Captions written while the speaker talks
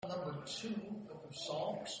2, book of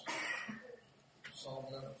Psalms. Psalm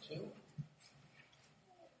number 2.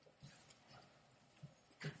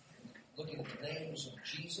 Looking at the names of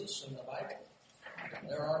Jesus in the Bible.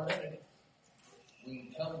 There are many.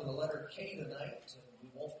 We come to the letter K tonight, and we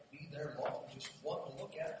won't be there long, just one to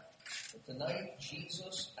look at. But tonight,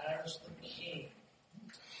 Jesus as the King.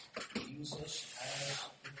 Jesus as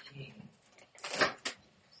the King.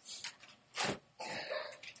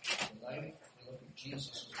 Tonight, we look at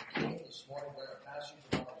Jesus as the King. This morning, we're in a passage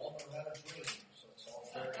about a woman who had a dream. So it's all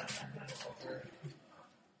very good.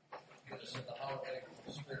 It's in the holiday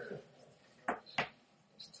spirit.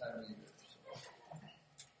 This time of year.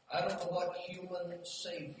 I don't know what human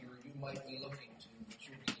savior you might be looking to, but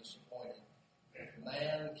you'll be disappointed.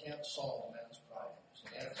 Man can't solve man's problems. The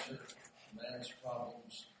answer to man's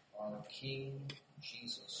problems are King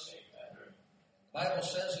Jesus. The Bible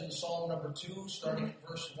says in Psalm number 2, starting at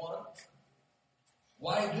verse 1,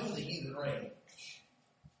 why do the heathen rage,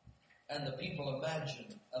 and the people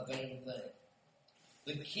imagine a vain thing?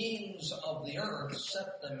 The kings of the earth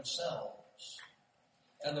set themselves,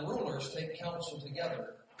 and the rulers take counsel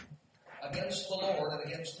together against the Lord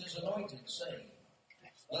and against his anointed, saying,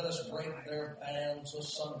 let us break their bands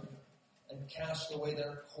asunder and cast away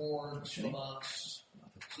their cords from us.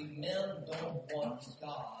 See, men don't want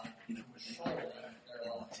God controlling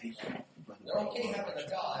their lives. They're okay having a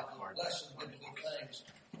God who blesses them with good things.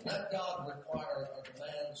 That God requires or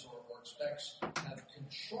demands or expects to have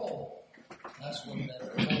control. That's what men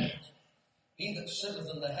want. He that sitteth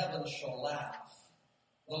in the heavens shall laugh.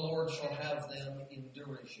 The Lord shall have them in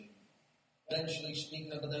derision. Then shall he speak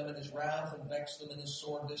unto them in his wrath and vex them in his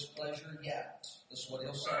sore displeasure. Yet, this is what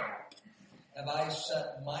he'll say, have I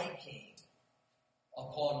set my king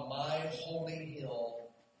upon my holy hill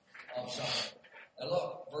of Zion. Now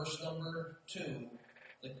look, verse number 2,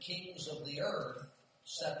 the kings of the earth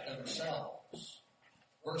set themselves.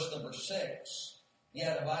 Verse number 6,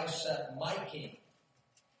 yet have I set my king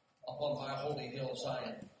upon my holy hill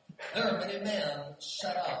Zion. There are many men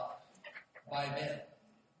set up by men.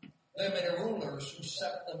 There are many rulers who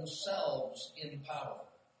set themselves in power.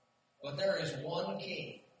 But there is one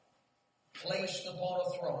king placed upon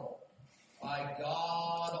a throne by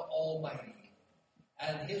God Almighty,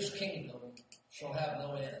 and his kingdom shall have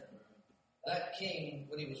no end. That king,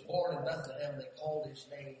 when he was born in Bethlehem, they called his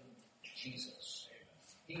name Jesus.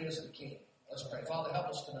 He is the king. Let's pray. Father, help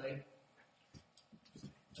us tonight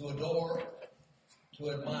to adore,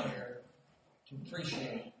 to admire, to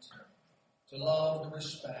appreciate, to love, to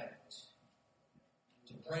respect,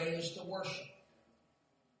 to praise, to worship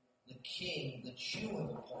the King that you have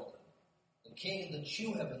appointed, the King that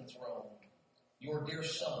you have enthroned, your dear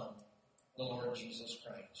Son, the Lord Jesus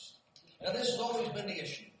Christ. Now this has always been the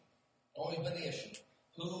issue. Always been the issue.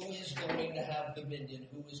 Who is going to have dominion?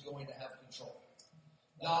 Who is going to have control?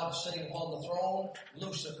 God sitting upon the throne,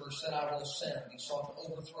 Lucifer set out to ascend. He sought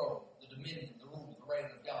to overthrow the dominion, the rule, the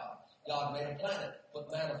reign of God. God made a planet,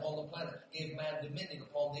 put man upon the planet, gave man dominion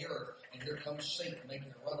upon the earth, and here comes Satan making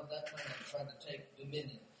a run at that planet, trying to take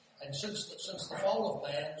dominion. And since the fall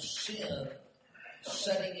of man, sin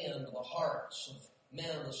setting into the hearts of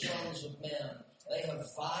men, the sons of men, they have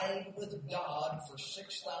vied with God for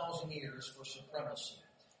 6,000 years for supremacy.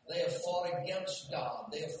 They have fought against God.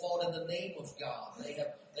 They have fought in the name of God. They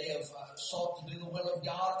have sought to do the will of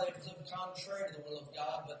God. They have lived contrary to the will of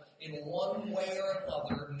God. But in one way or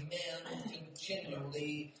another, men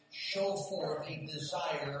continually show forth a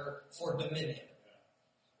desire for dominion.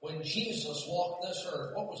 When Jesus walked this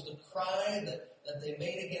earth, what was the cry that they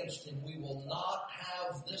made against him? We will not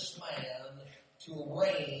have this man to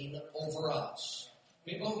reign over us.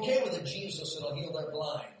 People are okay with a Jesus that'll heal their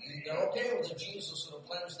blind. They're okay with a Jesus that'll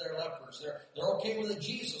cleanse their lepers. They're okay with a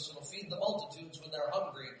Jesus that'll feed the multitudes when they're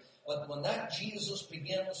hungry. But when that Jesus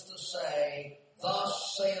begins to say,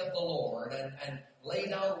 thus saith the Lord, and lay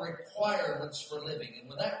down requirements for living, and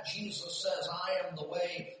when that Jesus says, I am the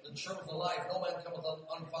way, the truth, and the life, no man cometh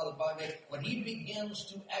unfathered by me, when he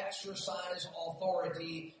begins to exercise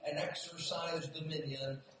authority and exercise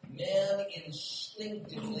dominion, men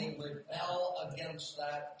instinctively rebel against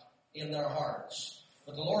that in their hearts.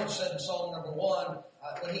 But the Lord said in Psalm number 1,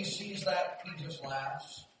 when he sees that, he just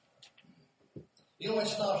laughs. You know,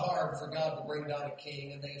 it's not hard for God to bring down a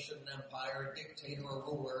king, a nation, an empire, a dictator, a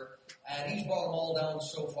ruler. And he's brought them all down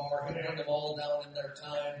so far. He'll bring them all down in their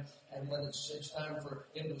time. And when it's time for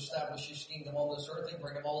him to establish his kingdom on this earth, he'll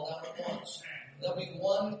bring them all down at once. There'll be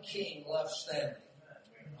one king left standing.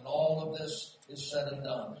 And all of this is said and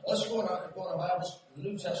done. Let's go in our Bibles, the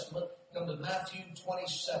New Testament, come to Matthew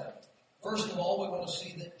 27. First of all, we want to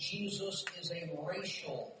see that Jesus is a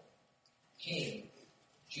racial king.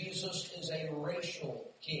 Jesus is a racial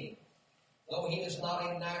king. Though he is not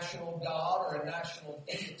a national god or a national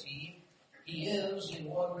deity, he is, in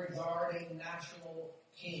one regard, a national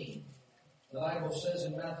king. The Bible says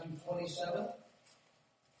in Matthew 27,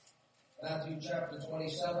 Matthew chapter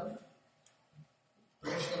 27,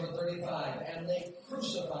 verse number 35, and they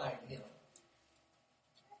crucified him.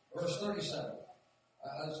 Verse 37,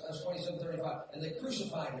 that's 27:35, and they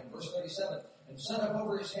crucified him. Verse 37, and set up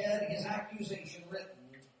over his head his accusation written,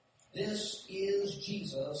 this is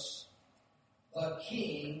Jesus, the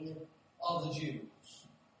King of the Jews.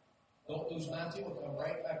 Don't lose Matthew. We'll come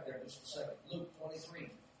right back there in just a second. Luke 23.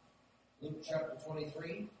 Luke chapter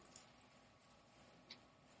 23.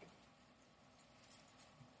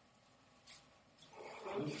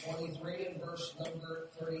 Luke 23 and verse number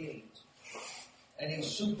 38. And a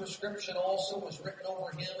superscription also was written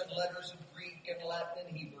over him in letters of Greek and Latin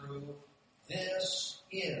and Hebrew. This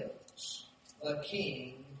is the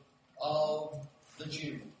King of the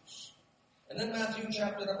Jews. And then Matthew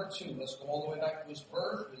chapter number 2. Let's go all the way back to his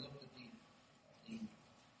birth. We looked at the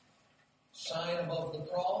sign above the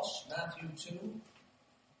cross. Matthew 2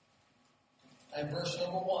 and verse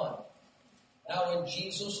number 1. Now when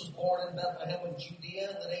Jesus was born in Bethlehem of Judea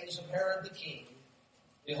in the days of Herod the king,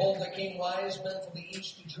 behold, there came wise men from the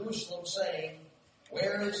east to Jerusalem, saying,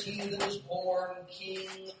 where is he that is born King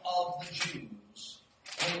of the Jews?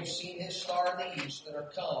 We have seen his star in the east and are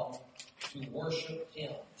come to worship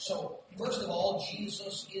him. So, first of all,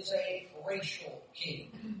 Jesus is a racial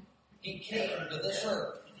king. He came to this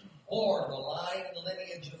earth, born the line and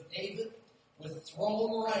lineage of David, with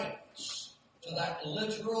throne rights to that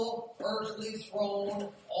literal earthly throne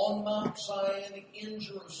on Mount Zion in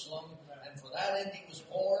Jerusalem. And for that end he was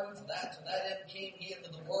born, to that end came he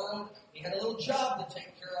into the world. He had a little job to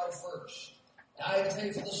take care of first. Die to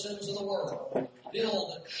pay for the sins of the world.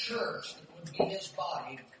 Build a church that would be his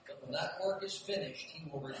body. But when that work is finished, he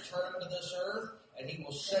will return to this earth, and he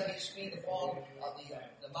will set his feet upon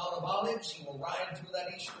the Mount of Olives. He will ride through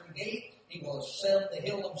that eastern gate. He will ascend the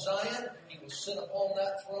hill of Zion. He will sit upon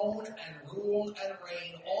that throne and rule and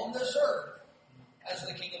reign on this earth as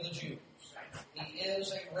the King of the Jews. He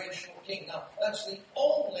is a racial king. Now, that's the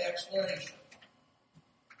only explanation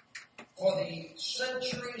for the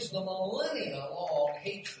centuries, the millennia-long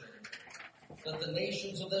hatred that the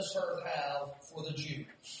nations of this earth have for the Jews.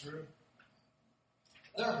 True.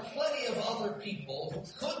 There are plenty of other people who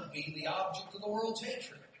could be the object of the world's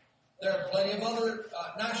hatred. There are plenty of other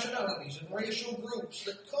nationalities and racial groups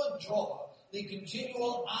that could draw the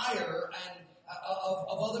continual ire and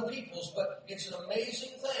of other peoples, but it's an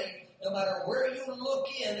amazing thing. No matter where you look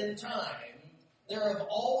in time, there have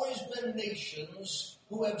always been nations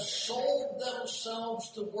who have sold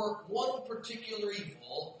themselves to work one particular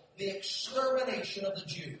evil, the extermination of the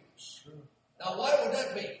Jews. Now, why would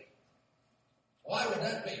that be? Why would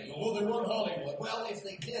that be? Oh, they run Hollywood. Well, if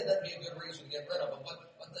they did, that'd be a good reason to get rid of them.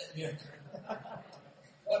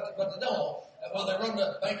 But no. Well, they run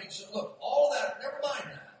the banking system. Look, all that, never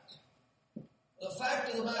mind that. The fact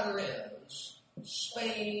of the matter is,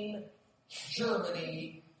 Spain,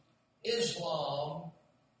 Germany, Islam,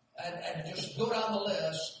 and just go down the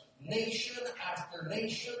list, nation after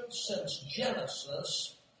nation since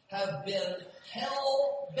Genesis have been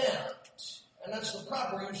hell-bent, and that's the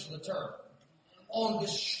proper use of the term, on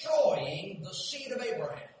destroying the seed of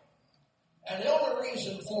Abraham. And the only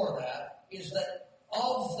reason for that is that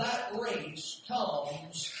of that race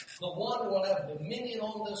comes the one who will have dominion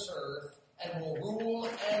on this earth and will rule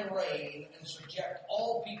and reign and subject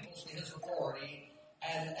all peoples to his authority.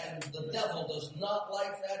 And the devil does not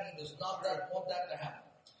like that. He does not want that to happen.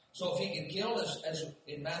 So if he can kill, as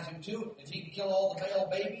in Matthew 2, if he can kill all the male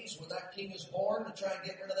babies when that king is born to try and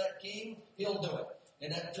get rid of that king, he'll do it. In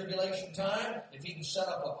that tribulation time, if he can set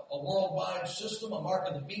up a worldwide system, a mark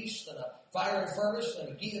of the beast, and a fiery furnace, and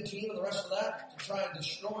a guillotine, and the rest of that, to try and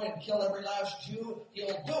destroy and kill every last Jew,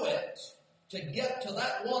 he'll do it to get to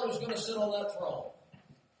that one who's going to sit on that throne.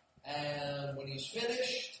 And when he's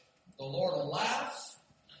finished, the Lord will laugh,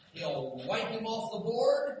 he'll wipe him off the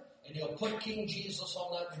board, and he'll put King Jesus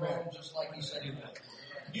on that throne just like he said he would.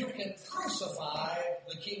 You can crucify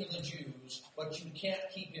the King of the Jews, but you can't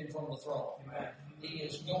keep him from the throne. Amen. He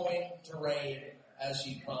is going to reign as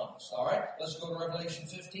he promised. All right, let's go to Revelation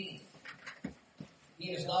 15.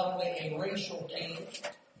 He is not only a racial king,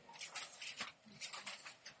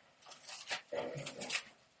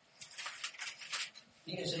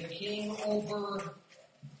 he is a king over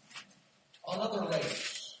another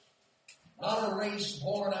race. Not a race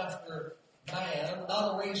born after man,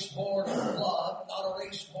 not a race born of blood, not a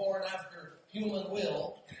race born after human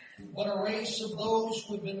will, but a race of those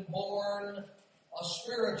who have been born a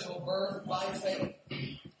spiritual birth by faith.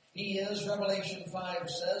 He is, Revelation 15,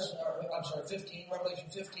 Revelation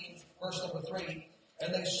 15, verse number 3,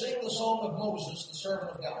 and they sing the song of Moses, the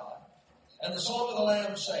servant of God, and the song of the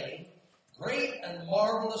Lamb, saying, Great and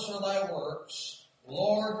marvelous are thy works,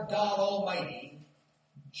 Lord God Almighty.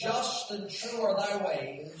 Just and true are thy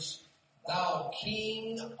ways, thou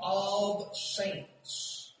King of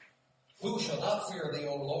saints. Who shall not fear thee,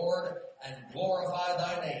 O Lord, and glorify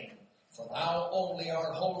thy name? For thou only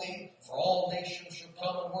art holy, for all nations shall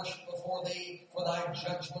come and worship before thee, for thy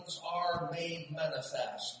judgments are made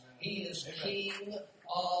manifest. He is King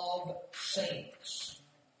of saints.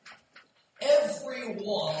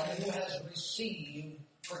 Everyone who has received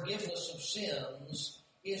forgiveness of sins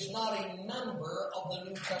is not a member of the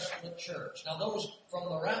New Testament church. Now those from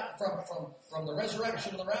the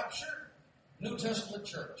resurrection to the rapture, New Testament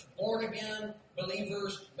church, born again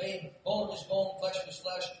believers, made bone of his bone, flesh of his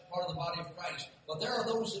flesh, part of the body of Christ. But there are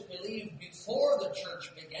those that believed before the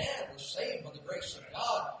church began, were saved by the grace of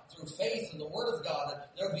God through faith in the Word of God. And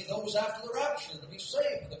there will be those after the rapture that will be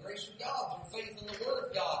saved by the grace of God through faith in the Word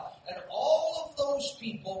of God. And all of those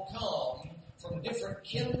people come from different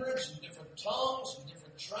kindreds and different tongues and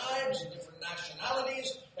different tribes and different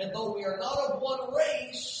nationalities. And though we are not of one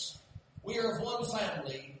race, we are of one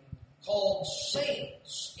family called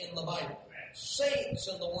saints in the Bible. Saints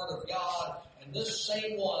in the Word of God. And this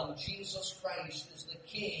same one, Jesus Christ, is the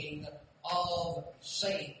King of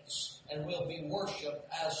saints and will be worshipped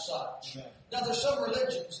as such. Amen. Now there's some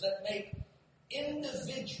religions that make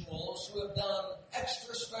individuals who have done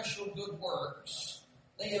extra special good works,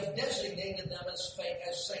 they have designated them as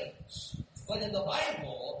saints. But in the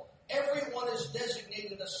Bible, everyone is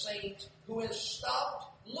designated a saint who has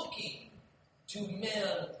stopped looking to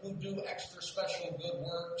men who do extra special good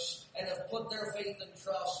works and have put their faith and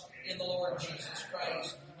trust in the Lord Jesus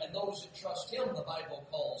Christ. And those that trust Him, the Bible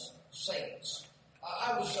calls saints.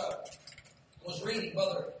 I was reading,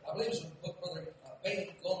 I believe it was a book Brother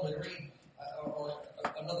Bain loaned me to read, or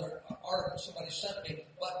another article somebody sent me.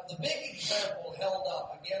 But the big example held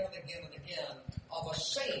up again and again and again of a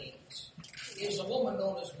saint is a woman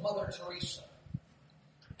known as Mother Teresa.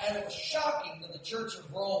 And it was shocking to the Church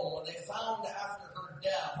of Rome when they found after her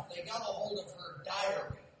death, they got a hold of her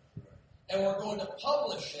diary. And were going to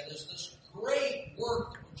publish it as this great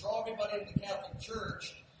work that would draw everybody into the Catholic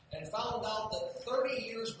Church, and found out that 30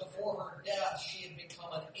 years before her death, she had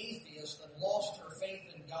become an atheist and lost her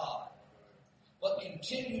faith in God. But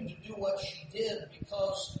continued to do what she did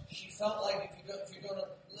because she felt like if you're going to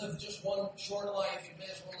live just one short life, you may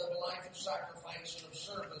as well live a life of sacrifice and of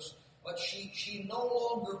service. But she no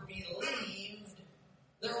longer believed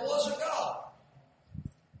there was a God.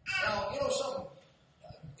 Now, you know something?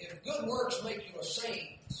 If good works make you a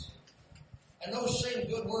saint, and those same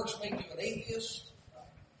good works make you an atheist,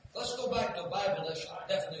 let's go back to the Bible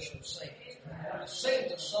definition of saint. A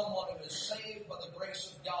saint is someone who is saved by the grace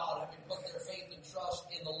of God, having put their faith and trust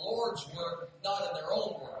in the Lord's work, not in their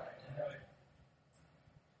own work.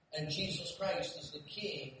 And Jesus Christ is the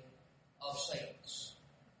King of saints.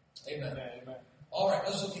 Amen. Amen. All right,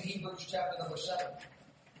 let's look at Hebrews chapter number 7.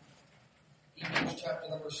 Hebrews chapter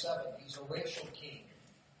number 7. He's a racial king.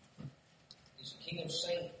 He's the King of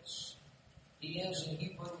saints. He is in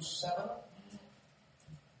Hebrews 7.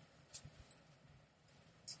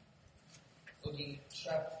 Looking at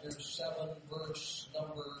chapter 7, verse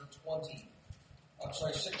number 20. I'm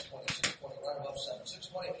sorry, 620, right above 7.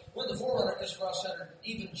 620. When the forerunner is for us entered,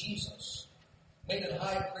 even Jesus, made a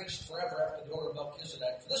high priest forever after the order of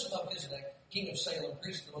Melchizedek. For this Melchizedek, king of Salem,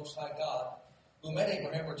 priest of the Most High God, who met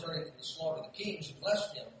Abraham returning from the slaughter of the kings, and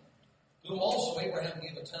blessed him, to whom also Abraham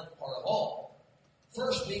gave a tenth part of all,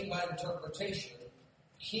 first being by interpretation,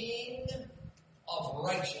 king of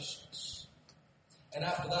righteousness. And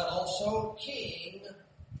after that also, king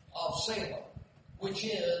of Salem, which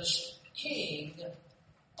is king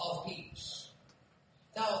of peace.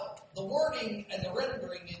 Now, the wording and the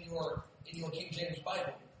rendering in your King James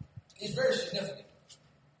Bible is very significant.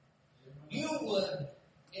 You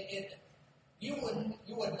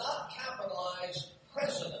would not capitalize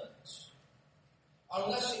president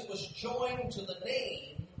unless it was joined to the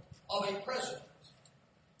name of a president.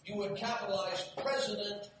 You would capitalize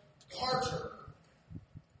President Carter,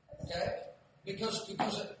 okay?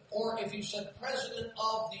 Or if you said President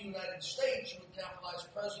of the United States, you would capitalize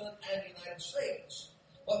President and United States.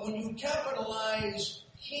 But when you capitalize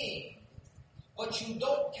King, but you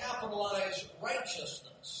don't capitalize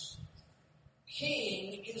righteousness,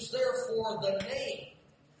 King is therefore the name.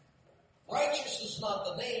 Righteousness is not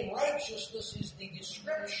the name. Righteousness is the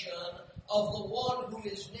description of the one who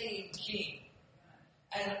is named King.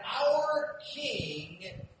 And our King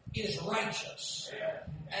is righteous.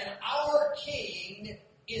 And our King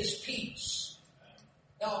is peace.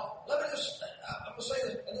 Now, let me just, I'm going to say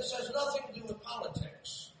this, and this has nothing to do with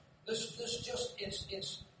politics. This just,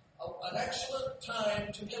 it's an excellent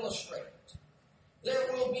time to illustrate.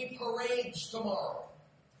 There will be parades tomorrow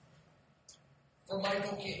for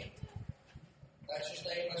Michael King. That's his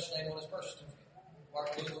name. That's the name on his birth certificate.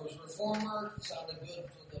 Martin Luther was a reformer. It sounded good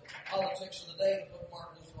for the politics of the day to put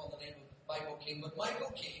Martin Luther on the name of Michael King. But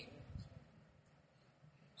Michael King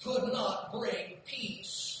could not bring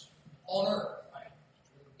peace on earth.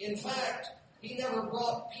 In fact, he never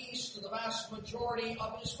brought peace to the vast majority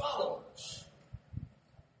of his followers.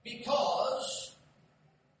 Because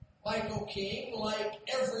Michael King, like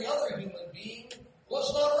every other human being,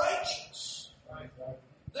 was not righteous.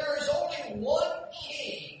 There is only one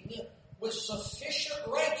king with sufficient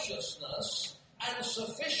righteousness and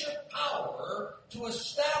sufficient power to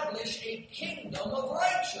establish a kingdom of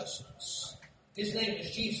righteousness. His name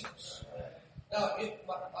is Jesus. Now,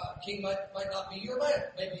 King might not be your man.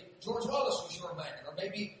 Maybe George Wallace was your man, or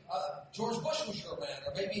maybe George Bush was your man,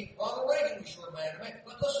 or maybe Ronald Reagan was your man.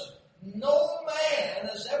 But listen, no man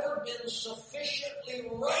has ever been sufficiently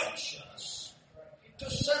righteous to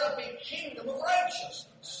set up a kingdom of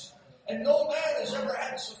righteousness. And no man has ever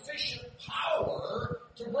had sufficient power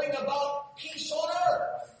to bring about peace on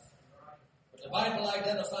earth. But the Bible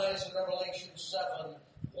identifies in Revelation 7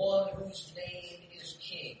 one whose name is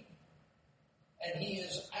King. And he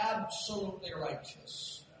is absolutely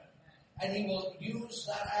righteous. And he will use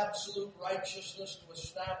that absolute righteousness to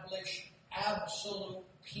establish absolute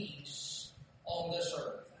peace on this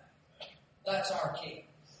earth. That's our King.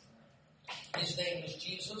 His name is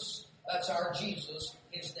Jesus. That's our Jesus.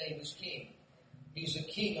 His name is King. He's a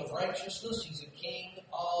king of righteousness. He's a king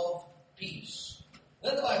of peace.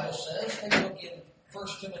 Then the Bible says, take a look in 1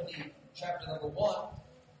 Timothy chapter number 1.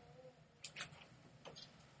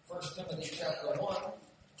 1 Timothy chapter 1.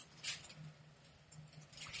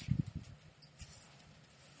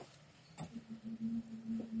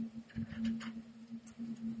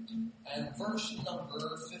 And verse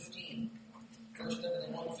number 15. 1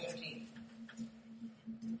 Timothy 1:15.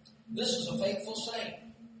 This is a faithful saying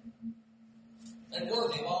and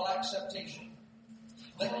worthy of all acceptation,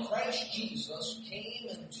 that Christ Jesus came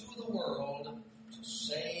into the world to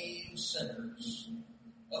save sinners,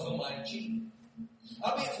 of whom I am chief.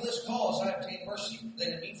 Howbeit for this cause I obtained mercy, that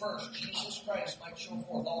in me first Jesus Christ might show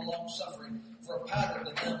forth all long suffering for a pattern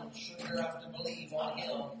to them which should hereafter believe on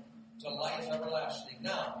him to life everlasting.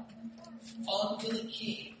 Now, unto the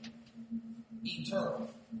King, eternal,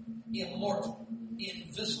 immortal,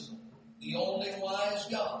 invisible, the only wise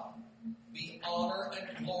God, be honor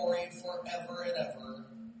and glory forever and ever.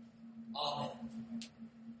 Amen.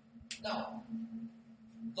 Now,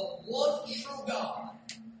 the one true God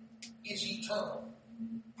is eternal.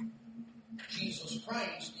 Jesus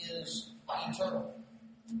Christ is eternal.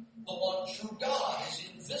 The one true God is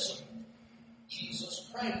invisible. Jesus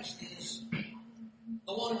Christ is,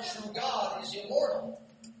 the one true God is immortal.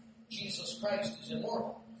 Jesus Christ is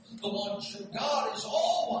immortal. The one true God is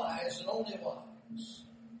all wise and only wise.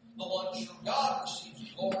 The one true God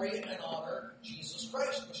receives glory and honor. Jesus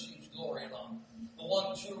Christ receives glory and honor. The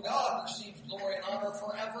one true God receives glory and honor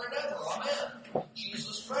forever and ever. Amen.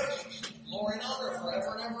 Jesus Christ receives glory and honor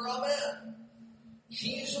forever and ever. Amen.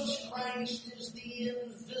 Jesus Christ is the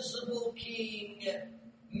invisible King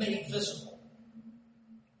made visible.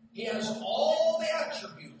 He has all the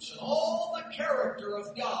attributes and all the character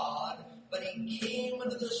of God, but he came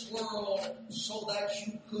into this world so that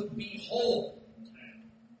you could behold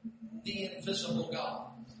the invisible God.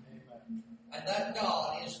 And that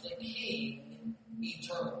God is the King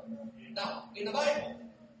eternal. Now, in the Bible,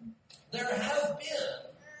 there have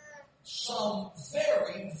been some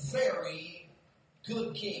very, very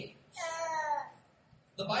good kings.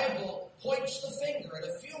 The Bible points the finger at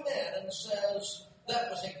a few men and says,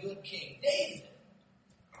 that was a good king. David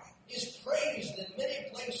is praised in many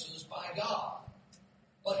places by God,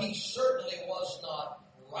 but he certainly was not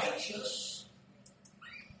righteous.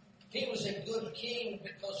 He was a good king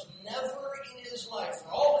because never in his life,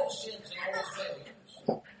 for all his sins and all his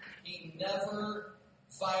failures, he never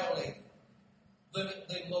violated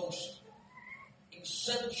the most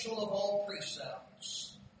essential of all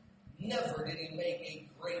precepts. Never did he make a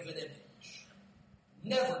graven image.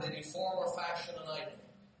 Never did he form or fashion an idol.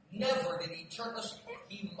 Never did he turn us.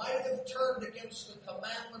 He might have turned against the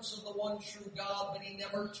commandments of the one true God, but he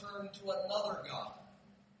never turned to another God.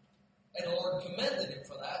 And the Lord commended him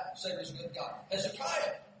for that, said he was a good God.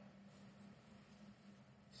 Hezekiah,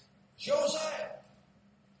 Josiah,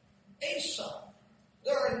 Asa,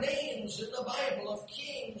 There are names in the Bible of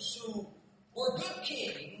kings who were good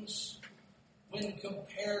kings when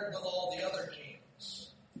compared with all the other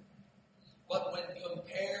kings. But when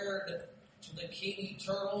compared to the King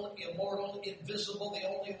eternal, immortal, invisible, the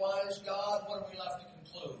only wise God, what are we left to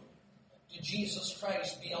conclude? To Jesus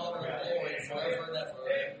Christ be honor and glory forever and ever.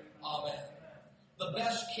 Amen. The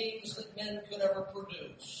best kings that men could ever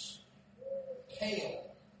produce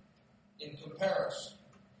pale in comparison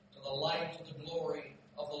to the light and the glory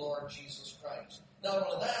of the Lord Jesus Christ. Not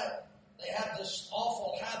only that, they have this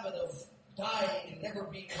awful habit of dying and never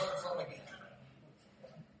being heard from again.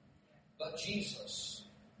 But Jesus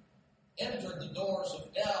entered the doors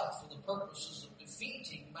of death for the purposes of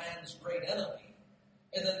defeating man's great enemy.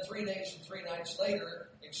 And then 3 days and 3 nights later,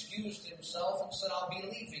 excused himself and said, I'll be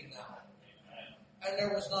leaving now. And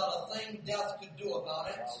there was not a thing death could do about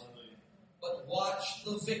it, but watch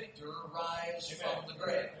the victor rise from the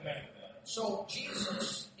grave. So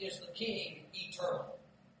Jesus is the King eternal.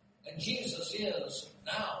 And Jesus is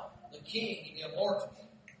now the King immortal.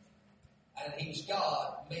 And He's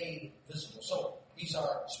God made visible. So He's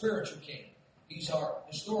our spiritual King. He's our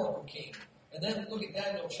historical King. And then look at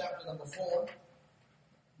Daniel chapter number 4.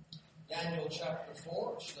 Daniel chapter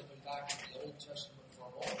 4, slipping back to the Old Testament for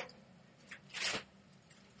a moment.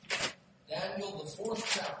 Daniel, the 4th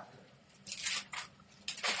chapter.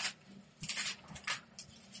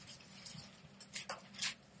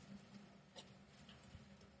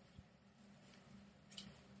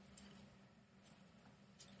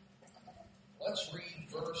 Let's read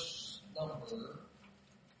verse number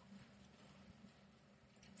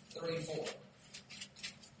 34.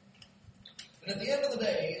 And at the end of the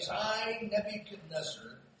days, I,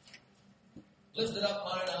 Nebuchadnezzar, lifted up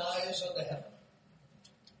mine eyes unto heaven.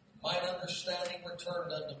 Mine understanding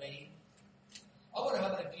returned unto me. I wonder how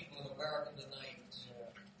many people in America tonight,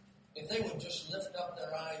 if they would just lift up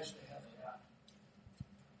their eyes to heaven,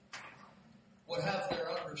 would have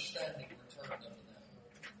their understanding returned unto them.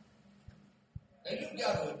 Now you've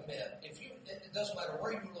got to admit, it doesn't matter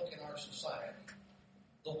where you look in our society,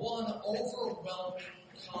 the one overwhelming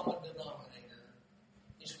common denominator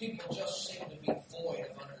is people just seem to be void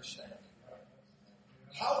of understanding.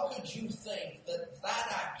 How could you think that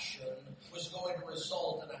that action was going to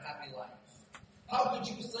result in a happy life? How could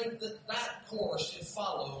you think that that course, if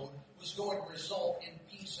followed, was going to result in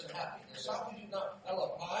peace and happiness? How could you not? Now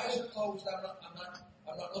look, my eyes are closed. I'm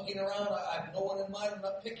not looking around. I have no one in mind. I'm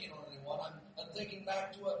not picking on anyone. I'm thinking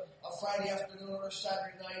back to a Friday afternoon or a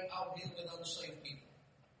Saturday night out dealing with unsaved people.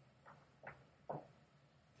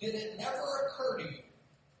 Did it never occur to you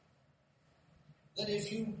that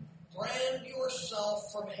if you brand yourself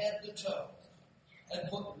from head to toe and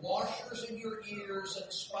put washers in your ears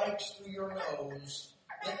and spikes through your nose,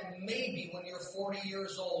 that maybe when you're 40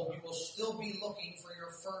 years old, you will still be looking for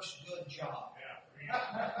your first good job?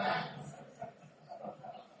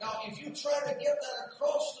 Now, if you try to get that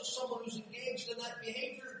across to someone who's engaged in that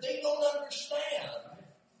behavior, they don't understand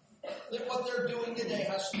that what they're doing today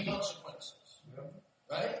has some consequences.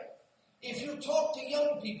 Right? If you talk to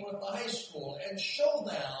young people at the high school and show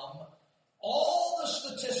them all the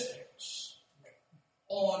statistics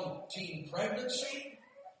on teen pregnancy,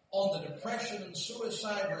 on the depression and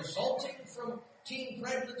suicide resulting from teen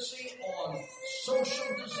pregnancy, on social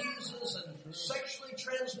diseases and sexually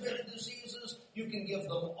transmitted diseases, you can give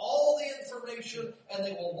them all the information and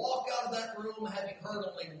they will walk out of that room having heard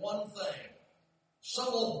only one thing. Some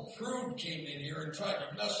old prude came in here and tried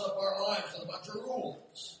to mess up our lives with a bunch of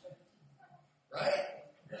rules. Right?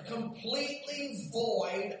 Completely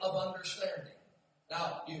void of understanding.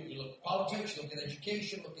 Now, you look at politics, you look at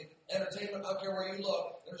education, look at entertainment, I don't care where you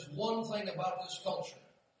look. There's one thing about this culture.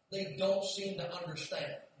 They don't seem to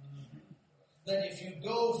understand. That if you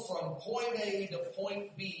go from point A to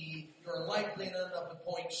point B, you're likely to end up at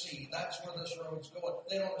point C. That's where this road's going.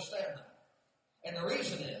 They don't understand that. And the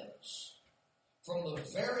reason is, from the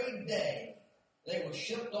very day they were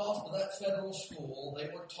shipped off to that federal school, they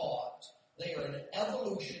were taught they are an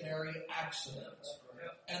evolutionary accident.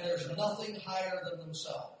 And there's nothing higher than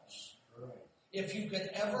themselves. If you could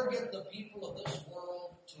ever get the people of this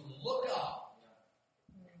world to look up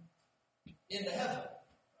into heaven,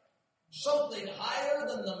 something higher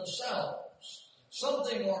than themselves,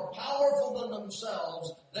 something more powerful than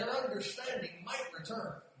themselves, their understanding might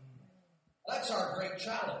return. That's our great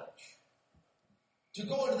challenge. To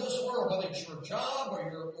go into this world, whether it's your job or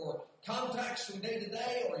your contacts from day to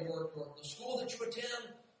day or the school that you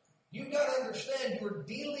attend, you've got to understand you're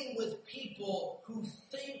dealing with people who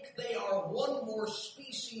think they are one more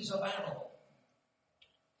species of animal.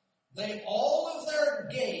 All of their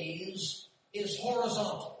gaze is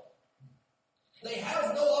horizontal. They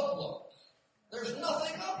have no uplook. There's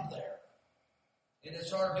nothing up there. And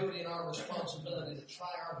it's our duty and our responsibility to try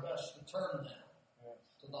our best to turn them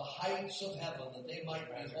to the heights of heaven that they might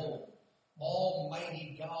behold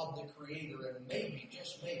Almighty God the Creator, and maybe,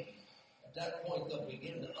 just maybe, at that point they'll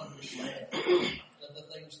begin to understand that the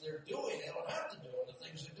things they're doing, they don't have to do them. The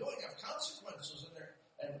things they're doing have consequences in there,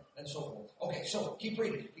 and so forth. Okay, so keep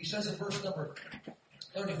reading. He says in verse number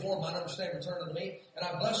 34, mine understanding returned unto me, and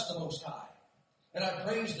I blessed the Most High, and I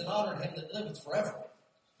praised and honored him that liveth forever,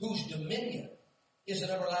 whose dominion is an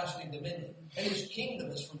everlasting dominion, and his kingdom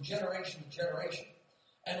is from generation to generation.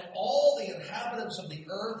 And all the inhabitants of the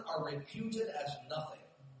earth are reputed as nothing.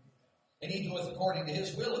 And he doeth according to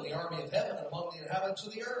his will in the army of heaven and among the inhabitants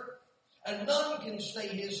of the earth. And none can stay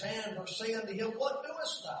his hand or say unto him, What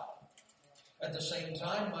doest thou? At the same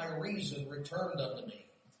time my reason returned unto me.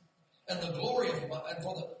 And the glory of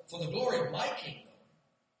for the glory of my kingdom,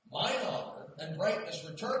 mine honor and brightness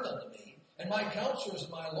returned unto me, and my counselors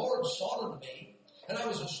and my lords sought unto me, and I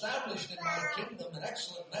was established in my kingdom, and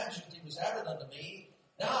excellent majesty was added unto me.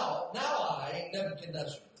 Now I,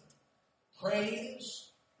 Nebuchadnezzar,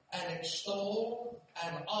 praise and extol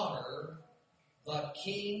and honor the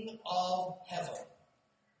King of heaven,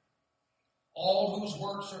 all whose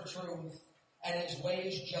works are truth, and his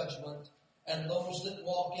ways judgment, and those that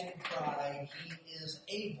walk in pride he is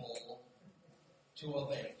able to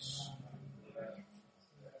abase.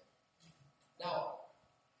 Now,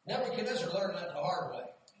 Nebuchadnezzar learned that the hard way.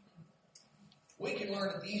 We can learn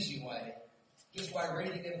it the easy way just by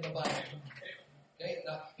reading it in the Bible. Okay,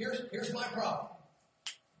 now here's my problem.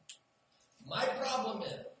 My problem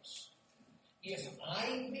is, if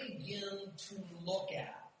I begin to look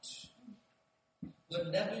at the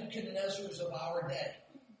Nebuchadnezzars of our day,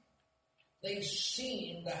 they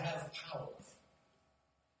seem to have power.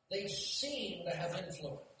 They seem to have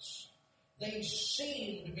influence. They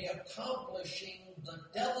seem to be accomplishing the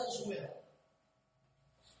devil's will.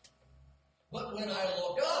 But when I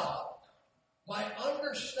look up, my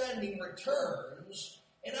understanding returns,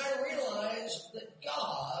 and I realize that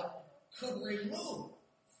God could remove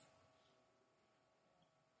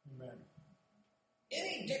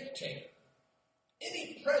any dictator,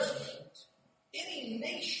 any president, any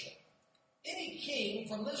nation, any king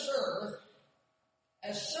from this earth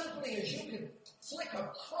as simply as you could flick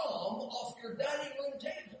a crumb off your dining room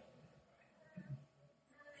table.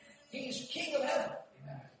 He's King of heaven.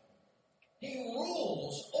 He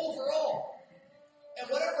rules over all. And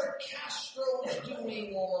whatever Castro's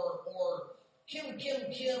doing or Kim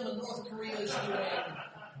in North Korea is doing,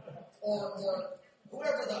 or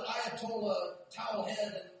whoever the Ayatollah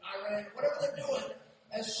towelhead in Iran, whatever they're doing,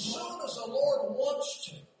 as soon as the Lord wants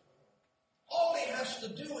to, all he has to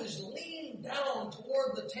do is lean down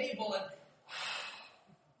toward the table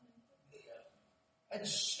and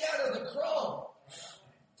scatter the crumbs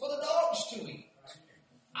for the dogs to eat.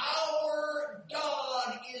 Our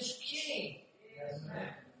God is King.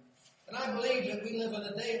 And I believe that we live in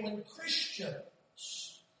a day when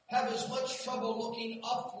Christians have as much trouble looking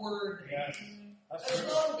upward as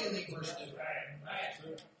non-believers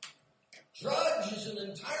do. Drudge is an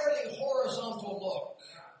entirely horizontal look.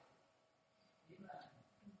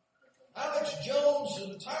 Alex Jones is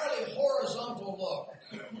an entirely horizontal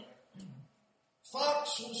look.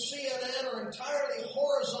 Fox and CNN are entirely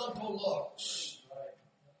horizontal looks.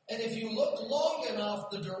 And if you look long enough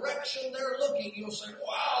the direction they're looking, you'll say,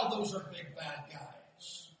 wow, those are big bad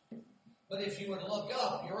guys. But if you would look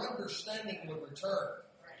up, your understanding would return.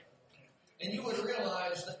 And you would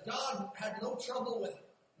realize that God had no trouble with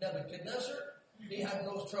Nebuchadnezzar. He had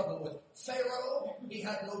no trouble with Pharaoh. He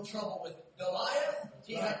had no trouble with Goliath.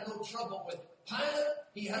 He had no trouble with Pilate.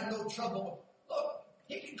 He had no trouble with... Look,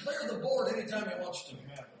 he can clear the board anytime he wants to.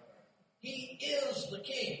 He is the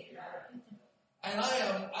king. And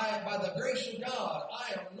I by the grace of God,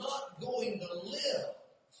 I am not going to live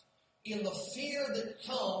in the fear that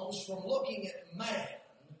comes from looking at man.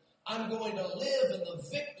 I'm going to live in the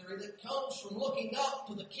victory that comes from looking up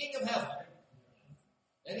to the King of heaven.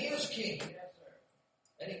 And he is king.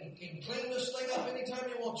 And he can clean this thing up anytime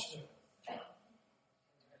he wants to.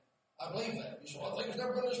 I believe that. You say, well, things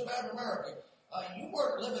never been this bad in America. You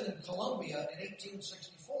weren't living in Colombia in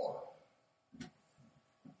 1864.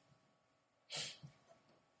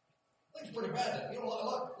 Things pretty bad. You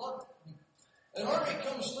know, an army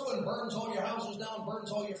comes through and burns all your houses down,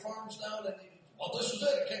 burns all your farms down, and well, this is it.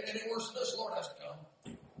 It can't get any worse than this. The Lord has to come.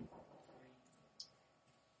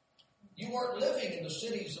 You weren't living in the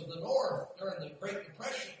cities of the North during the Great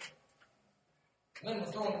Depression. Men were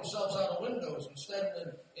throwing themselves out of windows and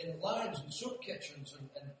standing in lines in soup kitchens and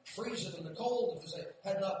freezing in the cold because they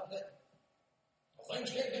had not. Well, things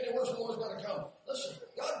can't get any worse. The Lord's going to come. Listen,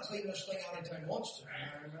 God can clean this thing out anytime He wants to.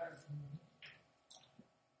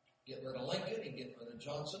 Get rid of Lincoln, He can get rid of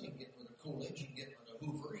Johnson, He can get rid of Coolidge, He can get rid of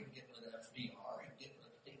Hoover, He can get rid of FDR, He can get rid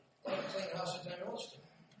of... God can clean the house anytime He wants to.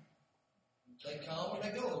 They come and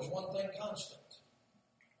they go. There's one thing constant.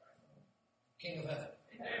 King of heaven.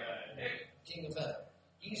 King of heaven.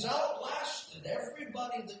 He's outlasted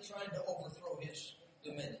everybody that tried to overthrow His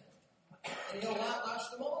dominion. And He'll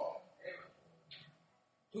outlast them all.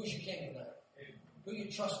 Who's your king tonight? Who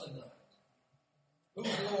you trust in tonight? Who's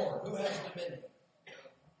the Lord? Who has dominion?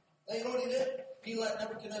 Now you know what He did? He let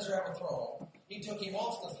Nebuchadnezzar have a throne. He took him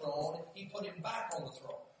off the throne. He put him back on the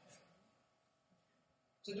throne.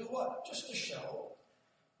 To do what? Just to show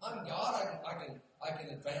I'm God. I can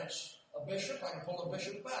advance a bishop. I can pull a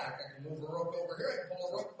bishop back. I can move a rook over here. I can pull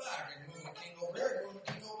a rook back. I can move a king over here. I can move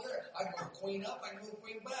a king over there. I can move a queen up. I can move a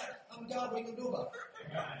queen back. I'm God. What are you going to do about it?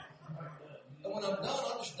 And when I'm done,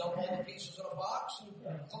 I'll just dump all the pieces in a box and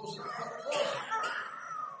close it and put it close.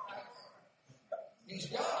 He's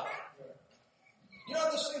God. You know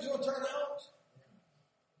how this thing's going to turn out?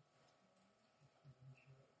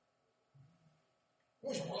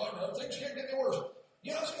 Well, things can't get any worse.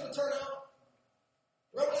 You know how it's going to turn out?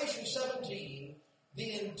 Revelation 17,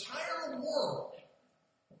 the entire world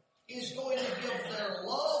is going to give their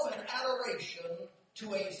love and adoration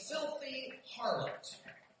to a filthy harlot.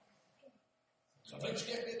 So things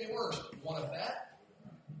can't get any worse. You want a bet?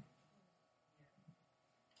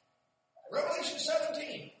 Revelation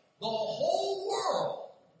 17, the whole world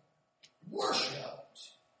worshipped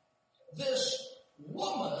this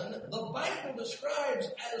woman the Bible describes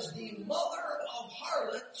as the mother of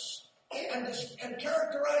harlots and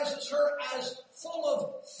characterizes her as full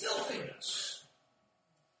of filthiness.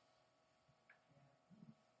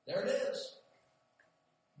 There it is.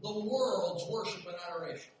 The world's worship and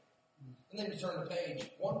adoration. And then you turn the page,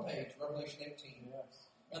 one page, Revelation 18. Yes.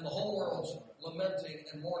 And the whole world's lamenting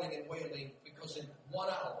and mourning and wailing because in 1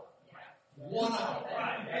 hour,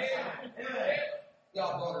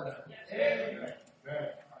 God brought her down.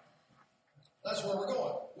 That's where we're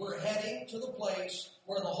going. We're heading to the place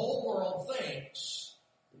where the whole world thinks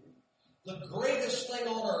the greatest thing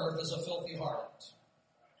on earth is a filthy harlot.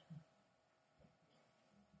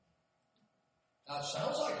 Now, it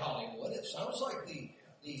sounds like Hollywood. It sounds like the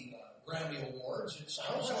Grammy Awards. It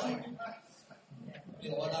sounds like, a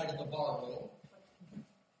night at the bar room.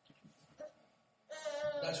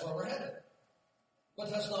 That's where we're headed. But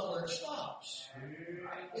that's not where it stops.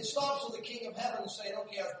 It stops with the King of Heaven saying,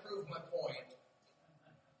 okay, I've proved my point.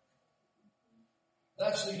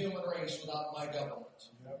 That's the human race without my government.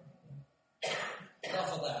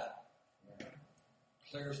 Enough of that.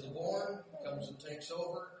 Clears the board, comes and takes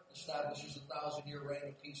over, establishes 1,000-year reign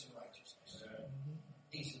of peace and righteousness.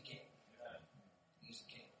 He's the king. He's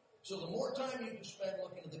the king. So the more time you can spend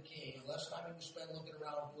looking at the king, the less time you can spend looking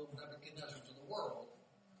around the little Nebuchadnezzars of the world,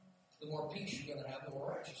 the more peace you're going to have, the more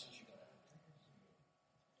righteousness you're going to have.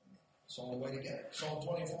 It's the only way to get it. Psalm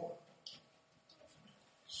 24.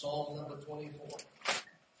 Psalm number 24.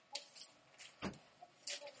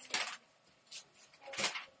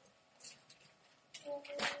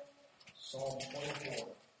 Psalm 24.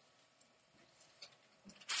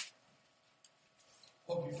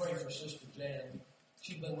 Hope you pray for Sister Jan.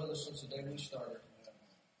 She's been with us since the day we started.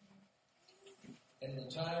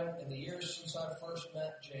 In the years since I first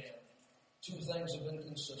met Jan, two things have been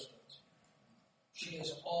consistent. She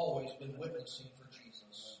has always been witnessing for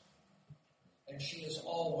Jesus. And she has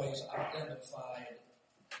always identified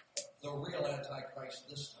the real Antichrist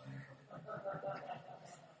this time.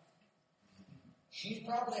 She's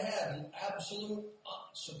probably had an absolute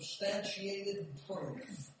substantiated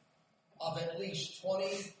proof of at least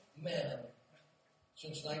 20 men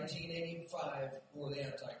since 1985 who were the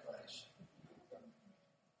Antichrist.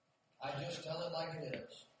 I just tell it like it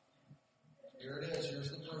is. Here it is. Here's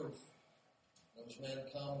the proof. Those men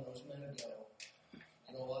come, those men go.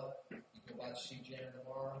 You know what? You go by to see Jan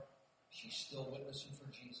tomorrow. She's still witnessing for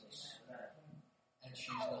Jesus. And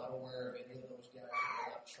she's not aware of any of those guys that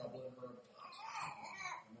are not troubling her.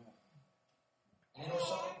 And you know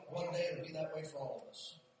something? One day it'll be that way for all of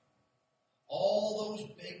us. All those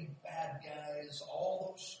big bad guys,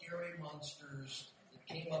 all those scary monsters that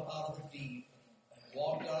came up out of the deep and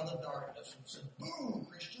walked out of the darkness and said, "Boo,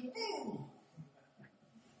 Christian, boo!"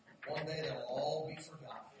 One day they'll all be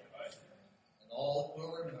forgotten. And all that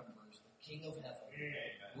we'll remember is the King of Heaven,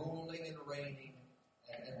 ruling and reigning.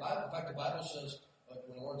 And in fact, the Bible says, when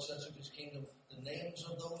the Lord sets up His kingdom, the names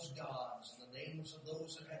of those gods and the names of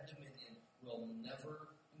those that have dominion will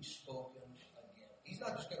never be spoken again. He's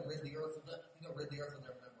not just going to rid the earth of them, He's going to rid the earth of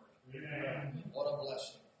their memory. Amen. What a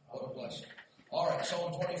blessing. What a blessing. All right,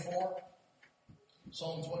 Psalm 24.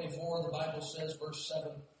 Psalm 24, the Bible says, verse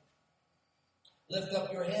 7, lift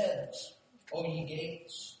up your heads, O ye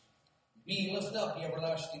gates. Be ye lift up, ye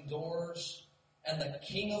everlasting doors, and the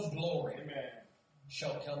King of glory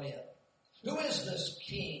shall come in. Who is this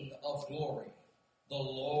King of glory? The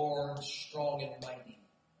Lord strong and mighty.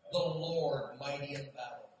 The Lord mighty in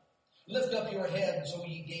battle. Lift up your heads, O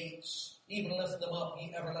ye gates. Even lift them up,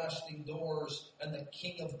 ye everlasting doors, and the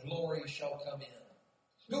King of glory shall come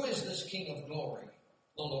in. Who is this King of glory?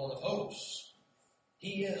 The Lord of hosts.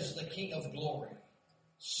 He is the King of glory.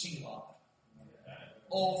 Selah.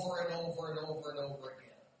 Over and over and over and over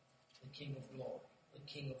again. The King of glory. The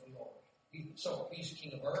King of glory. So he's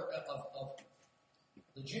King of earth, of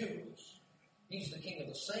the Jews. He's the King of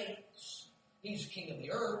the saints. He's the King of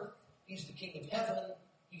the earth. He's the King of heaven.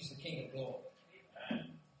 He's the King of glory.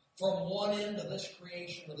 From one end of this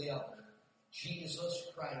creation to the other, Jesus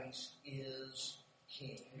Christ is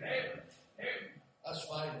King. That's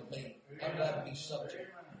fine with me. I'm glad to be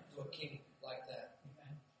subject to a king like that.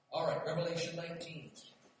 All right, Revelation 19.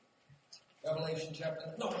 Revelation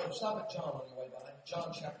chapter... No, stop at John on your way by.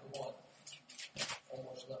 John chapter 1.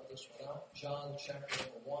 Almost left this one out. John chapter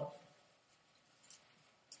number 1.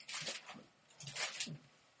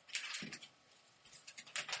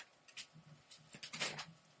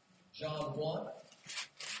 John 1.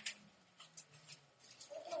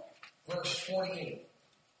 Verse 48.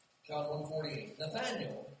 John 1:48.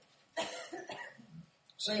 Nathanael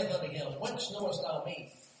saith unto him, whence knowest thou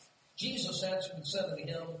me? Jesus answered and said unto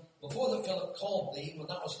him, before that Philip called thee, when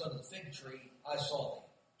thou wast under the fig tree, I saw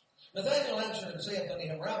thee. Nathanael answered and saith unto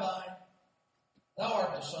him, Rabbi, thou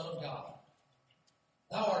art the Son of God.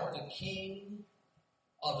 Thou art the King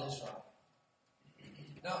of Israel.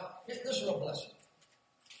 Now, this is a real blessing.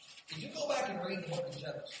 If you go back and read the book of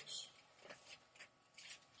Genesis,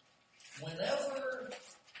 whenever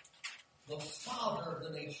the father of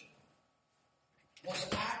the nation was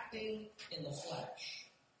acting in the flesh,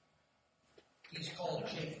 he's called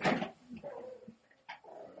Jacob.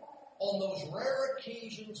 On those rare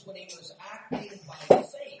occasions when he was acting by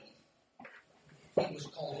faith, he was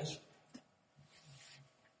called Israel.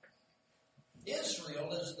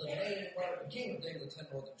 Israel is the name, well, it became the name of the 10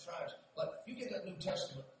 northern tribes, but you get that New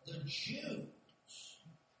Testament, the Jews.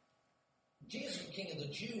 Jesus is the King of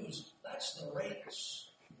the Jews, that's the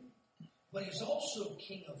race. But he's also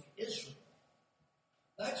King of Israel.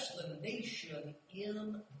 That's the nation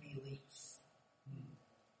in belief.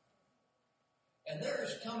 And there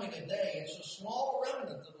is coming a day, it's a small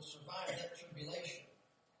remnant that will survive that tribulation.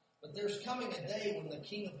 But there's coming a day when the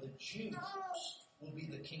King of the Jews will be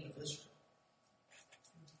the King of Israel.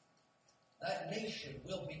 That nation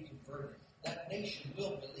will be converted. That nation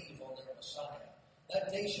will believe on their Messiah.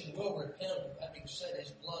 That nation will repent of having said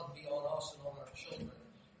his blood be on us and on our children.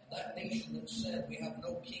 And that nation that said we have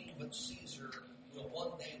no king but Caesar will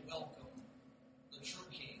one day welcome the true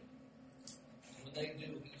king. And when they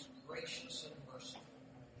do, he's gracious and merciful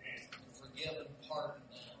to forgive and pardon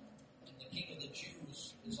them. And the King of the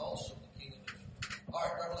Jews is also the King of Israel. All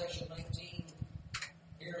right, Revelation 19.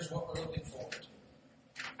 Here's what we're looking forward to.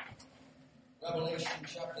 Revelation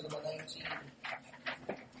chapter number 19.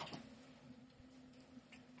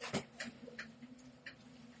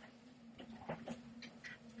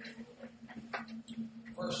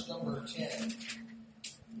 Verse number 10.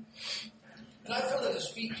 And I fell at his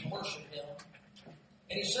feet to worship him.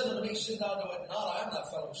 And he said unto me, see thou know it not, I am thy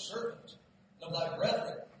fellow servant, and of thy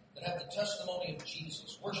brethren that have the testimony of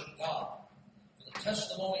Jesus. Worship God. For the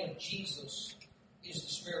testimony of Jesus is the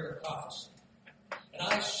spirit of prophecy. And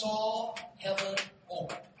I saw heaven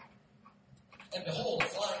open. And behold, a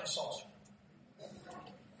flying saucer.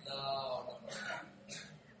 No.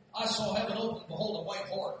 I saw heaven open, behold, a white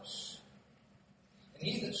horse. And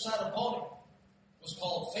he that sat upon him was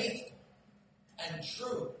called Faithful and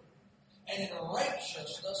True. And in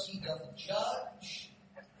righteousness he doth judge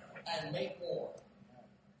and make war.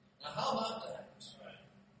 Now how about that?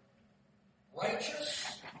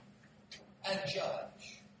 Righteous and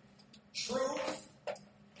judge. Truth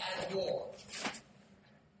and war.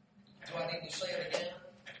 Do I need to say it again?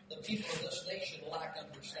 The people of this nation lack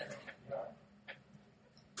understanding.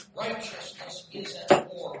 Righteousness is at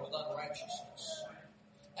war with unrighteousness.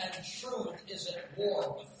 And truth is at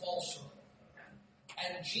war with falsehood.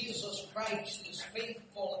 And Jesus Christ is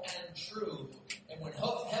faithful and true. And when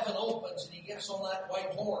heaven opens and he gets on that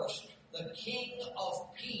white horse, the King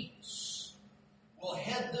of Peace will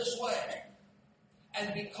head this way.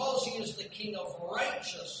 And because he is the King of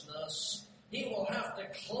righteousness, he will have to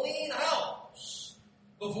clean house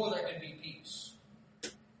before there can be peace.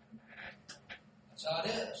 That's how it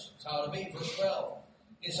is. That's how it'll be. Verse 12.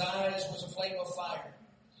 His eyes was a flame of fire,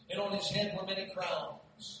 and on his head were many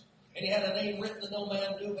crowns. And he had a name written that no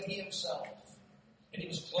man knew but he himself. And he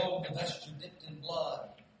was clothed with vesture dipped in blood,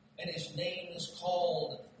 and his name is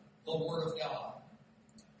called the Word of God.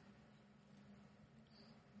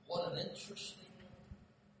 What an interesting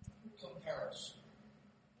comparison.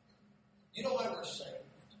 You know why we're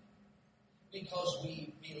saved? Because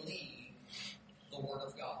we believe the Word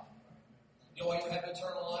of God. You know why you have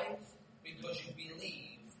eternal life? Because you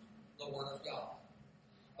believe the Word of God.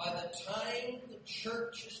 By the time the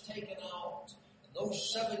church is taken out, and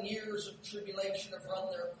those 7 years of tribulation have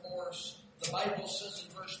run their course, the Bible says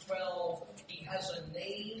in verse 12, he has a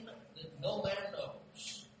name that no man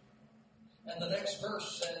knows. And the next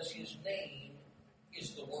verse says his name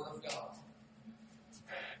is the Word of God.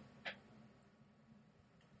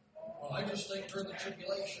 Well, I just think during the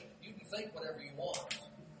tribulation, you can think whatever you want.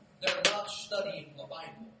 They're not studying the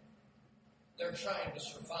Bible. They're trying to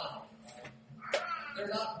survive. They're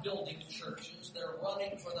not building churches. They're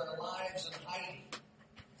running for their lives and hiding.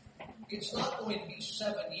 It's not going to be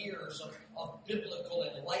 7 years of biblical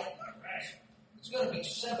enlightenment. It's going to be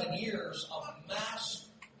 7 years of mass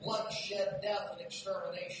bloodshed, death, and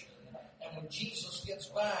extermination. And when Jesus gets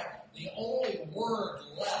back, the only word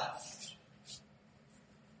left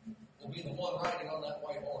will be the one riding on that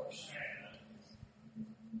white horse.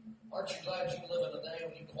 Aren't you glad you live in a day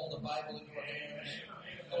when you can hold the Bible in your hands?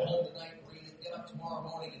 Go home tonight and read it. Get up tomorrow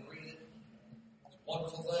morning and read it. It's a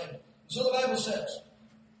wonderful thing. So the Bible says,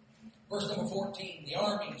 verse number 14, the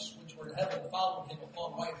armies which were in heaven followed him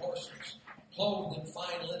upon white horses, clothed in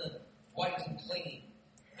fine linen, white and clean.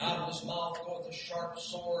 Out of his mouth goeth a sharp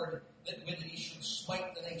sword, that with it he should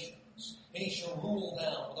smite the nations, and he shall rule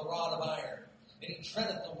them with a rod of iron. And he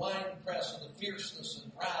treadeth the winepress of the fierceness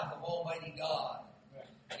and wrath of Almighty God.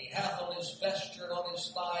 And he hath on his vesture and on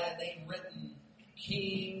his thigh a name written,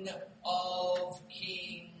 King of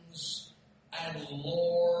Kings and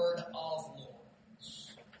Lord of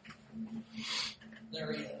Lords.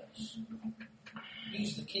 There he is.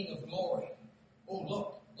 He's the King of glory.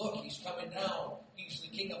 Oh, look, he's coming down. He's the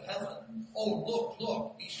King of heaven. Oh,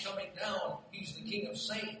 look, he's coming down. He's the King of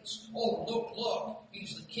saints. Oh, look,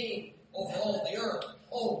 he's the King over all the earth.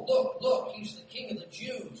 Oh, look, he's the King of the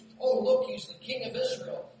Jews. Oh, look, he's the King of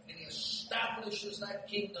Israel. And he establishes that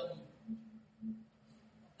kingdom.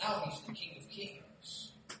 Now he's the King of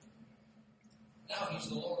kings. Now he's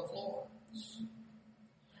the Lord of lords.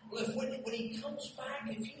 Well, when he comes back,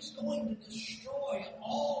 if he's going to destroy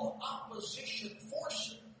all opposition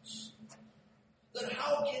forces, then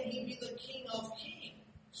how can he be the King of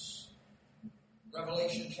kings?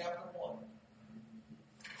 Revelation chapter 1.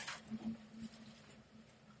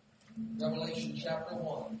 Revelation chapter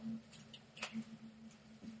 1.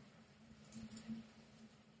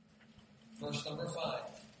 Verse number 5.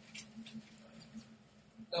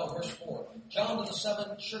 No, verse 4. John to the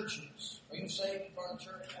 7 churches. Are you saved, part of the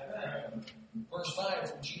church? Amen. Verse 5.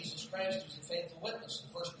 From Jesus Christ, who is the faithful witness,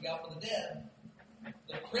 the first begotten of the dead,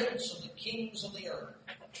 the prince of the kings of the earth.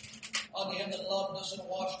 Unto him that loved us and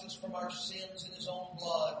washed us from our sins in his own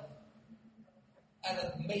blood, and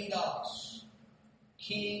hath made us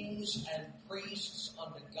kings and priests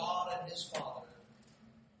unto God and his Father.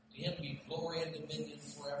 To him be glory and dominion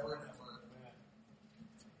forever and ever.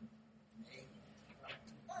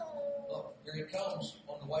 Look, here he comes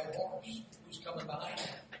on the white horse. Who's coming behind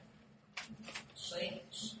him?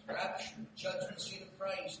 Saints, raptured, judgment seat of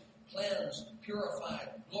Christ, cleansed, purified,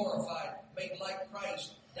 glorified, made like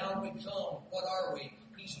Christ. Down we come. What are we?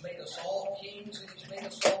 He's made us all kings and he's made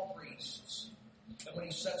us all priests. And when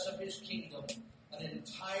he sets up his kingdom, an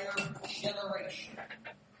entire generation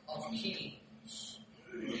of kings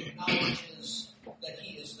acknowledges that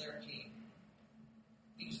he is their king.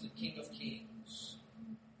 He's the King of kings.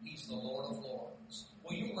 He's the Lord of lords.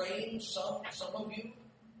 Will you reign, some of you?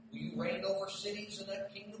 Will you reign over cities in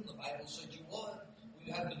that kingdom? The Bible said you would. Will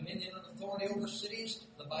you have dominion and authority over cities?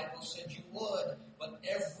 The Bible said you would. But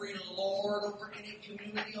every lord over any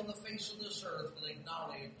community on the face of this earth will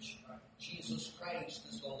acknowledge Jesus Christ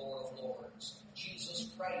is the Lord of lords.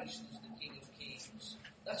 Jesus Christ is the King of kings.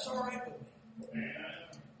 That's all right with me.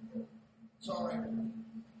 It's all right with me.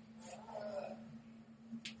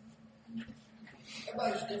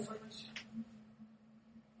 Everybody's different.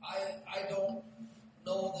 I don't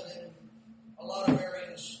know that in a lot of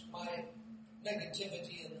areas my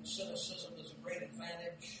negativity and cynicism is a great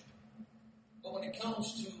advantage. But when it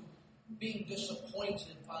comes to being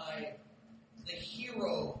disappointed by the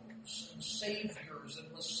heroes and saviors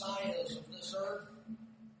and messiahs of this earth,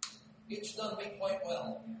 it's done me quite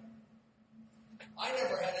well. I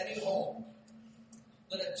never had any hope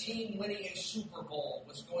that a team winning a Super Bowl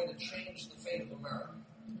was going to change the fate of America.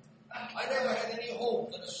 I never had any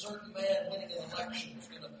hope that a certain man winning an election was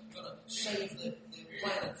going to save the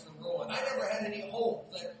planet from ruin. I never had any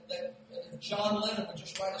hope that if John Lennon would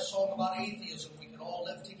just write a song about atheism, we could all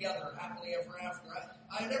live together happily ever after.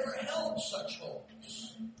 I never held such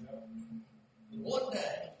hopes. But one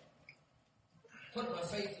day, put my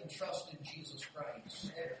faith and trust in Jesus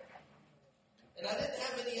Christ. And I didn't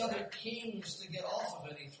have any other kings to get off of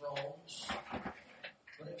any thrones.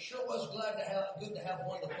 But it sure was good to have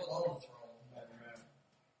one to put on the throne.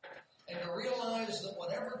 And to realize that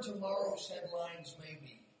whatever tomorrow's headlines may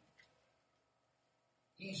be,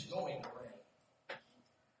 He's going to reign.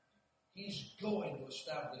 He's going to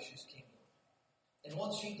establish His kingdom. And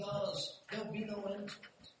once He does, there'll be no end to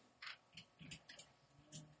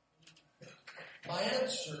it. My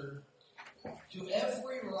answer to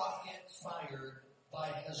every rocket fired by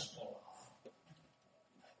Hezbollah,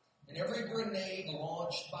 and every grenade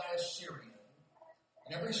launched by a Syrian,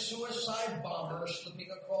 and every suicide bomber slipping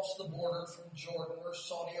across the border from Jordan or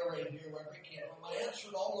Saudi Arabia, wherever he can, my answer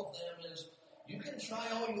to all of them is, you can try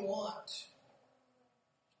all you want.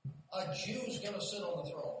 A Jew's going to sit on the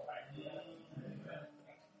throne.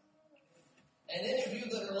 And any of you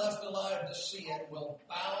that are left alive to see it will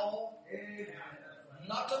bow,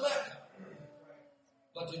 not to Mecca,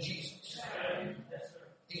 but to Jesus.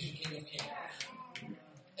 He's the King of Kings.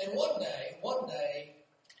 And one day,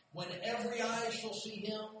 when every eye shall see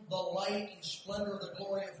Him, the light and splendor of the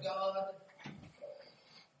glory of God,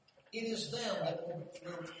 it is them that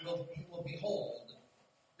will behold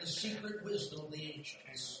the secret wisdom of the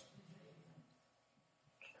ancients.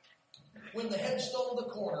 When the headstone of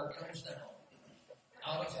the corner comes down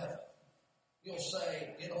out of heaven, you'll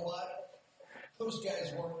say, you know what? Those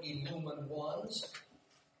guys weren't illumined ones.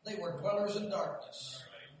 They were dwellers in darkness.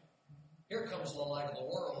 Here comes the light of the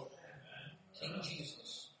world, King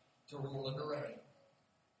Jesus, to rule and to reign.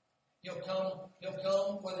 He'll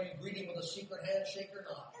come whether you greet Him with a secret handshake or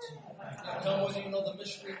not. He'll come whether you know the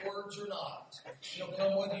mystery words or not. He'll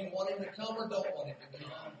come whether you want Him to come or don't want Him to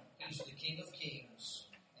come. He's the King of Kings.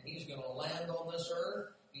 And He's going to land on this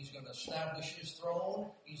earth. He's going to establish His throne.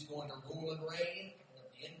 He's going to rule and reign. And at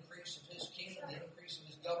the increase of His kingdom, the increase of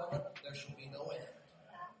His government, there shall be no end.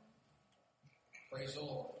 Praise the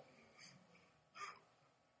Lord.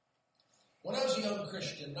 When I was a young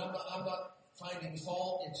Christian, I'm not finding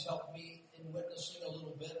fault. It's helped me in witnessing a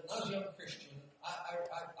little bit. When I was a young Christian, I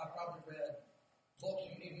probably read books,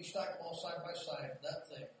 if you stack them all side by side, that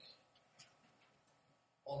thick,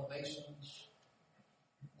 on the Masons,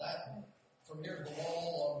 that from here to the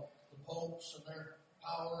wall on the popes and their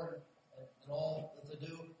power and all that they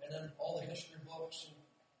do, and then all the history books. And,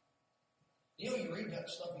 you read that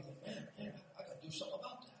stuff, you think, man, I got to do something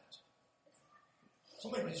about that.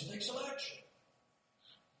 Somebody needs to take some action.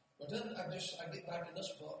 But then I get back to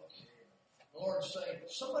this book. The Lord say,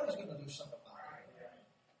 somebody's going to do something about it.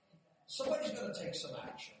 Somebody's going to take some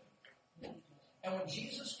action. And when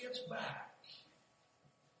Jesus gets back,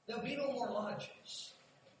 there'll be no more lodges.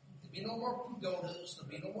 There'll be no more pagodas. There'll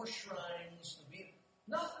be no more shrines. There'll be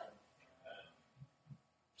nothing.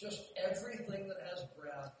 Just everything that has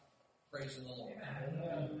breath, praising the Lord.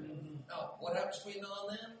 Now, what happens between now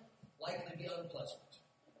and then? Likely to be unpleasant.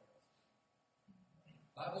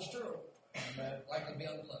 Bible's true. Likely to be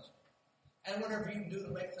unpleasant. And whatever you can do to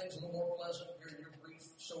make things a little more pleasant during your brief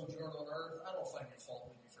sojourn on earth, I don't find any fault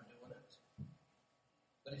with you for doing it.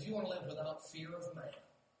 But if you want to live without fear of man,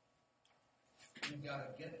 you've got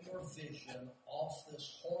to get your vision off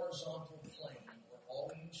this horizontal plane where all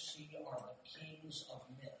you see are the kings of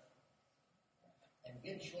men. And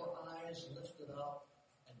get your eyes lifted up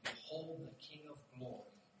and behold the King of glory.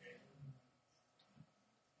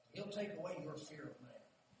 He'll take away your fear of man.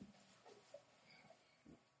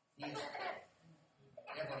 He is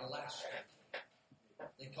everlasting.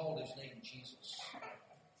 They called His name Jesus.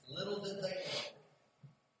 Little did they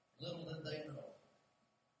know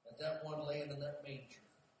that one laying in that manger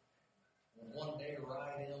would one day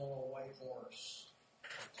ride in on a white horse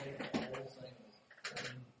and take the whole thing.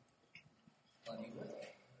 But He will.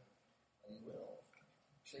 And He will.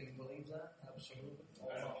 So you believe that? Absolutely.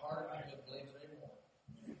 All my heart, I couldn't believe it anymore.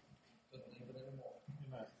 Couldn't believe it anymore.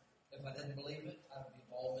 Amen. If I didn't believe it, I'd be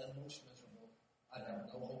all men most miserable. I'd have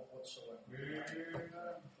no hope whatsoever.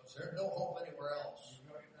 Because there's no hope anywhere else.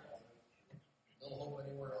 No hope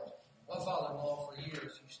anywhere else. My father-in-law, for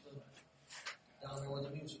years, he stood down there where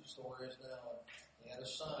the music store is now. He had a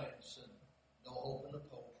sign that said, "No hope in the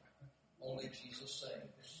Pope. Only Jesus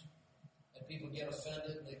saves." And people get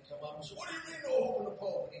offended and they'd come up and say, "What do you mean no hope in the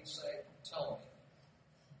Pope?" And he'd say, "Tell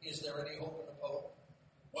me, is there any hope in the Pope?"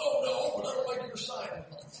 Well, no, but I don't like your sign.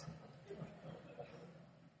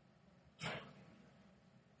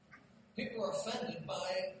 People are offended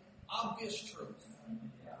by obvious truth.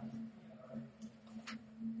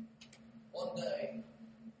 One day,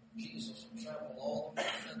 Jesus will trample all the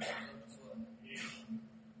offenses underfoot. You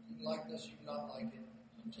can like this, you can not like it.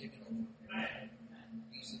 I'm taking over.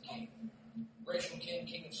 He's the King. Racial King,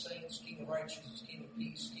 King of saints, King of righteousness, King of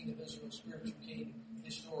peace, King of Israel, spiritual King,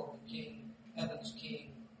 historical King, heaven's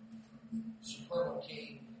King, supernal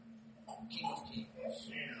King, King of kings.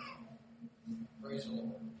 Praise the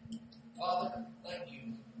Lord. Father, thank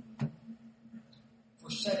you for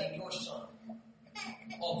setting your Son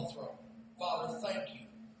on the throne. Father, thank you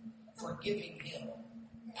for giving him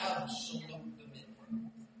absolute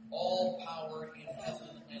dominion, all power in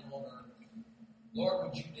heaven and on earth. Lord,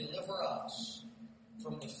 would you deliver us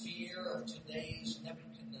from the fear of today's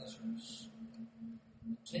Nebuchadnezzars?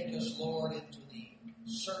 Take us, Lord, into the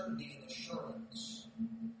certainty and assurance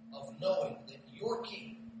of knowing that your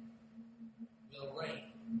King will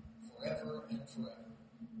reign forever and forever.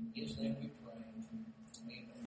 In his name we pray.